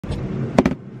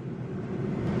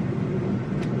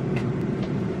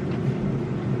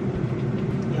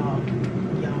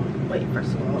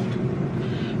First of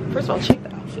all, check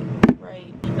the outfit,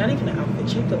 right? Not even the outfit,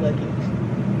 check the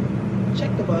leggings.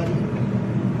 Check the body.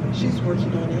 She's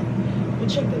working on it. But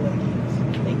check the leggings.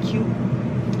 They cute.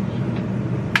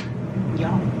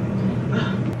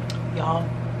 Y'all,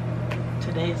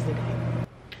 today is the day.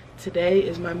 Today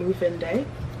is my move-in day.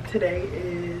 Today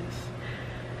is...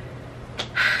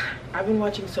 I've been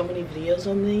watching so many videos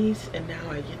on these, and now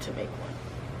I get to make one.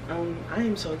 I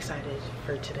am so excited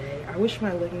for today. I wish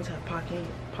my leggings had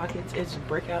pockets. It's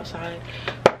brick outside,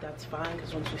 but that's fine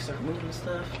because once we start moving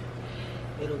stuff,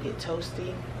 it'll get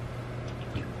toasty.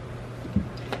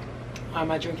 Why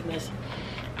am I drinking this?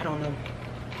 I don't know.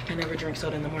 I never drink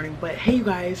soda in the morning. But hey, you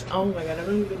guys. Oh my god, I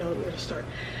don't even know where to start.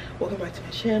 Welcome back to my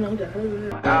channel.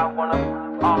 I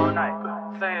wanna all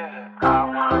night. Say it. I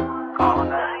wanna all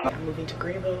night. I'm moving to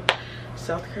Greenville,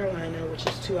 South Carolina, which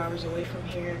is 2 hours away from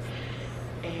here.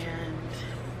 And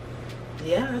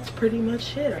yeah, that's pretty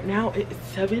much it. Right now it's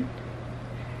 7.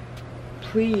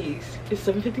 Please, it's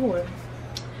 7:51.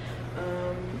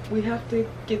 We have to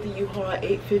get the U-Haul at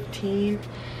 8:15,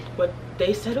 but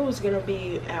they said it was gonna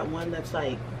be at one that's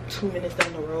like 2 minutes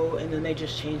down the road, and then they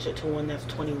just changed it to one that's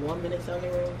 21 minutes down the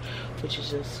road, which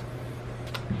is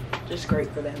just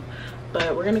great for them.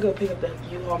 But we're gonna go pick up the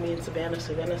U-Haul. Me and Savannah's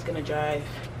gonna drive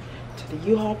to the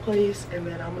U-Haul place, and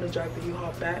then I'm gonna drive the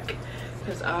U-Haul back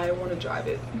because I want to drive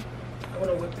it. I want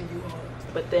to whip the U-Haul,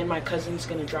 but then my cousin's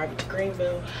gonna drive it to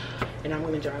Greenville, and I'm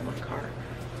gonna drive my car.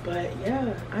 But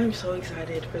yeah, I'm so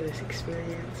excited for this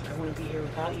experience. I want to be here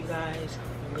without you guys,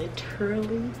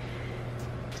 literally.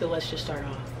 So let's just start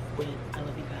off with I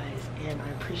love you guys, and I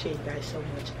appreciate you guys so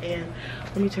much. And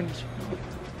let me turn this on.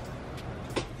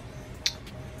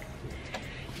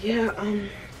 Yeah,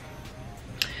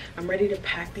 I'm ready to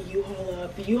pack the U-Haul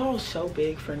up. The U-Haul is so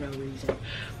big for no reason,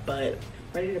 but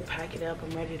ready to pack it up.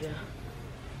 I'm ready to...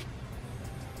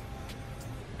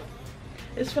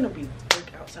 It's gonna be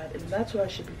brick outside, and that's what I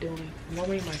should be doing.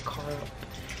 Warming my car up.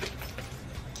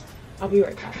 I'll be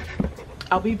right back.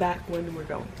 I'll be back when we're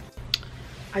going.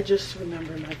 I just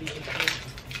remember my vehicle.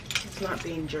 It's not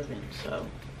being driven, so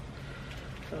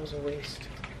that was a waste.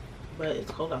 But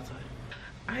it's cold outside.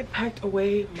 I packed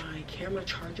away my camera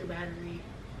charger battery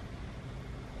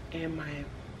and my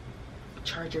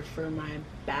charger for my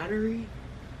battery,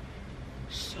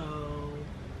 so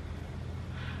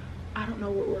I don't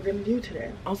know what we're gonna do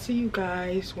today. I'll see you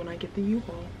guys when I get the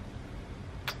U-Haul.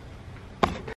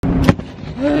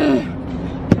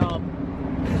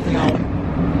 y'all,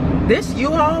 this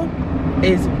U-Haul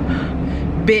is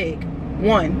big.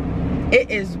 One, it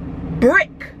is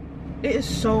brick. It is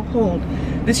so cold.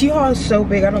 This U-Haul is so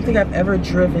big. I don't think I've ever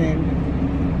driven.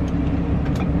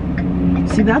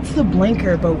 See, that's the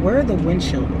blinker, but where are the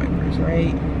windshield wipers,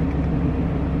 right?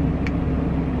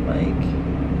 Like,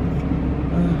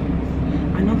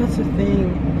 I know that's a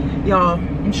thing. Y'all,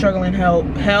 I'm struggling. Help.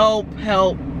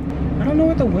 I don't know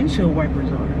what the windshield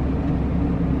wipers are.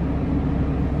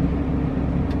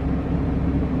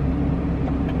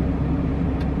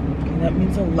 Okay, that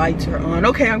means the lights are on.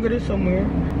 Okay, I'm good at somewhere.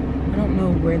 I don't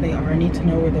know where they are. I need to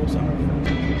know where those are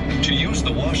first. To use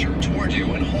the washer toward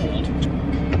you and hold.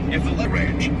 If the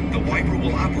range, the wiper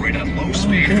will operate at low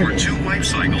speed for 2 wipe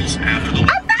cycles after the...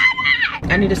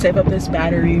 I need to save up this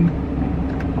battery.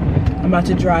 I'm about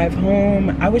to drive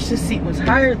home. I wish the seat was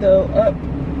higher though, up.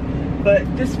 But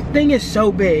this thing is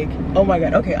so big. Oh my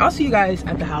god. Okay, I'll see you guys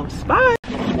at the house. Bye.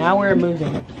 Now we're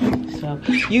moving. So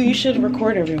you should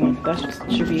record everyone. That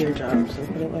should be your job. So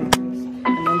put it like this. And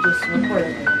then just record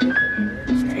everyone.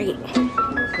 Great.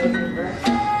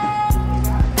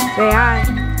 Say hi.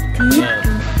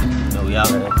 No, we out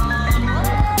here.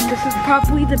 This is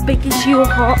probably the biggest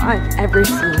U-Haul I've ever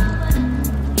seen.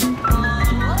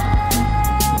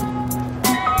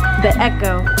 The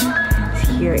echo is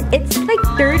here. It's like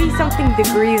 30 something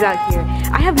degrees out here.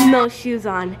 I have no shoes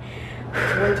on.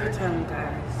 Winter time,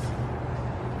 guys.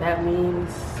 That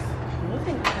means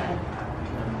nothing time.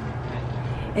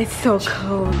 It's so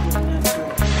cold.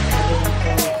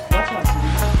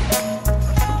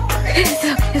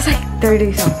 It's like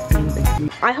 30 something.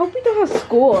 I hope we don't have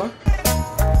school.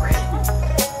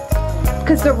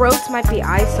 Because the roads might be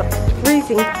ice, so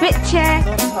freezing. Fit check.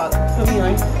 Don't talk. Put me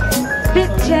on. Fit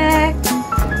check.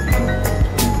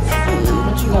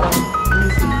 What you got on?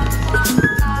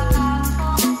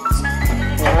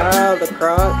 Wow, the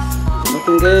Crocs.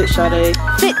 Looking good, Chatyah.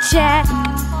 Fit check.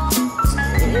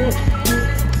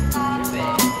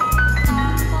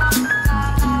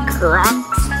 Crocs.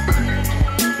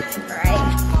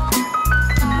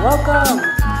 Welcome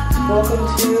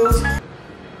to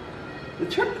the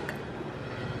truck.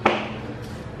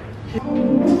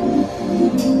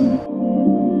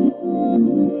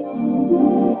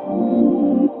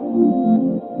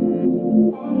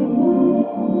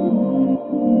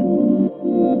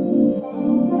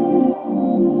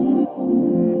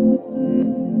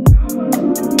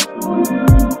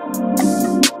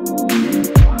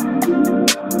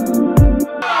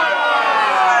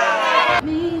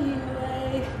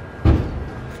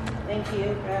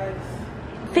 Chatyah, guys.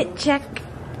 Fit check.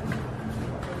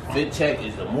 Fit check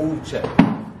is a move check. You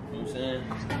know what I'm saying?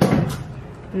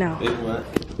 No. Big one.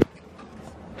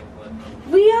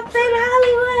 We up in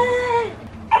Hollywood.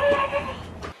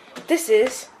 This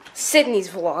is Sydney's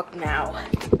vlog now.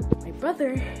 My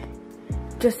brother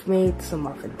just made some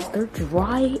muffins. They're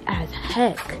dry as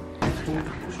heck.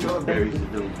 Strawberries to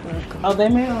do. Oh, they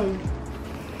made them.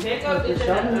 Jacob is in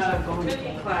a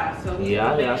cooking class, so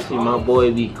Yeah, I see my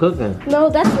boy be cooking. No,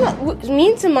 that's not. Me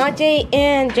and Samaje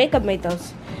and Jacob made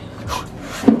those.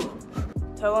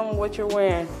 tell them what you're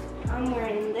wearing. I'm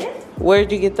wearing this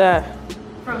Where'd you get that?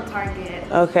 from Target.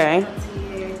 Okay.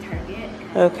 Target.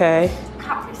 Okay.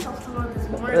 Caught myself some of this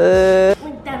more.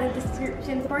 Link down in the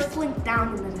description. First link down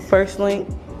in the description. First link.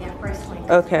 Yeah, first link.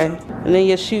 Okay. And then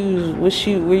your shoes. What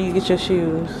shoe? Where you get your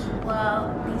shoes?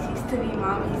 Well, these used to be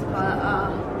mommy's,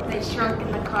 but they shrunk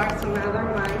in the car, so now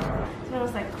they're mine. So it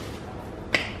was like,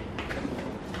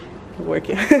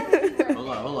 Working.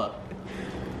 Hold up.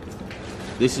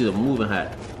 This is a moving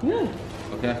hat. Yeah.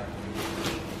 Okay?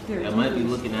 I might be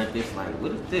looking at this like,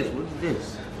 what is this? What is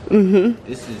this? Mm-hmm.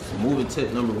 This is moving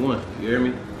tip number 1. You hear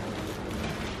me?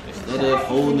 Instead of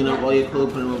folding up all your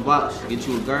clothes, put them in a box, get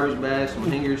you a garbage bag, some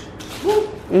hangers.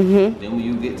 Mm-hmm. Then when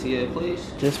you get to your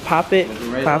place, Just pop it.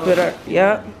 Right Pop it up.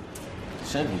 Yep.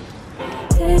 simple.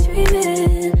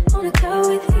 Daydreaming on a cloud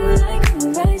with you like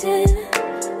horizon.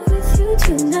 With you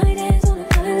tonight is on an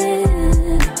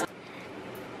island.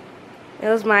 it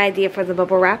was my idea for the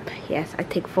bubble wrap. Yes, I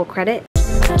take full credit.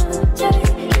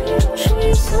 Show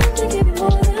you something, give you more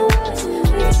than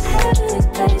what we had in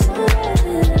a place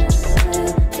on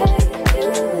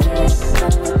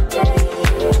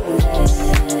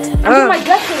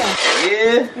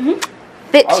Yeah.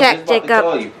 Fit I was check, just about to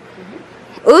call Jacob.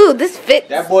 you. Ooh, this fits.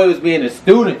 That boy was being a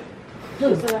student.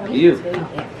 You.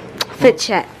 Fit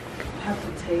check. Have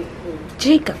to take.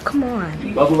 Jacob, come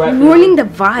on. Bubble wrap. Ruining the No,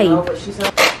 vibe. but she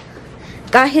said.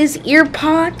 Got his ear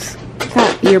pods. It's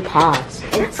not ear pods.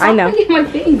 I know. My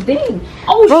face, dang.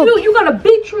 Oh Bro. shoot, you got a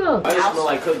big truck. I just smell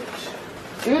like cookies.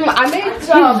 I made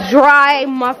some. Dry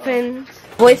muffins.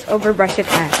 Voice over brush your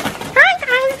teeth. Hi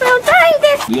guys, so trying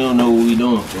this. We don't know what we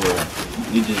doing for real.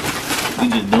 We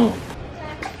just doing.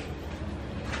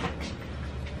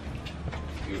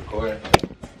 You recording?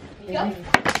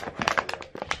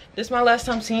 This is my last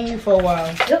time seeing you for a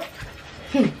while. Yep.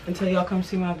 Until y'all come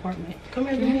see my apartment. Come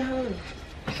here, give me a hug.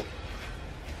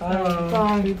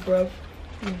 Big bro.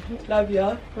 Love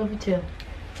y'all. Love you too.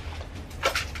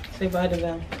 Say bye to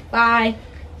them. Bye.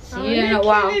 See you in a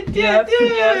while. Yeah,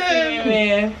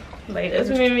 man. Later. That's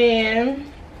me,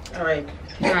 man. All right.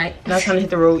 All right. Now it's time to hit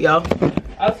the road, y'all.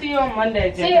 I'll see you on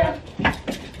Monday, See ya.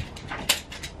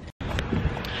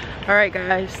 All right,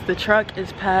 guys. The truck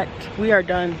is packed. We are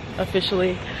done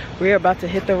officially. We are about to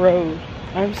hit the road.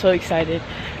 I'm so excited.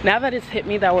 Now that it's hit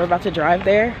me that we're about to drive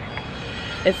there,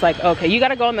 it's like, okay, you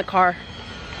gotta go in the car.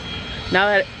 Now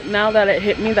that it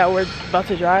hit me that we're about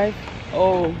to drive,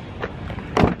 oh,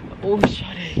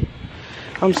 Chatyah.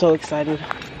 I'm so excited.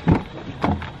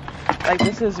 Like,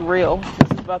 this is real.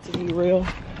 This is about to be real.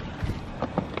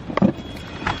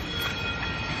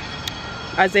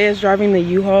 Isaiah's driving the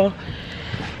U-Haul.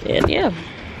 And yeah,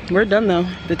 we're done though.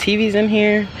 The TV's in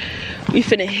here. We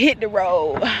finna hit the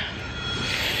road.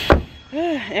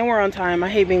 And we're on time. I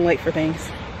hate being late for things.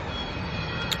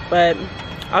 But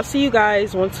I'll see you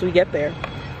guys once we get there.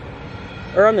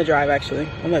 Or on the drive, actually.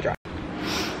 On the drive.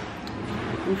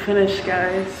 We finished,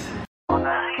 guys.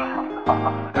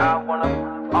 I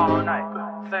wanna all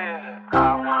night. Say it.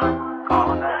 I wanna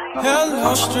all night.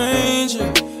 Hello,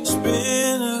 stranger. It's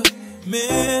been a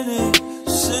minute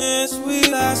since we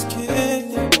last kicked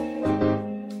it.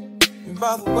 And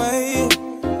by the way,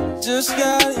 just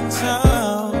got in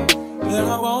town, and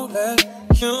I won't let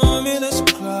you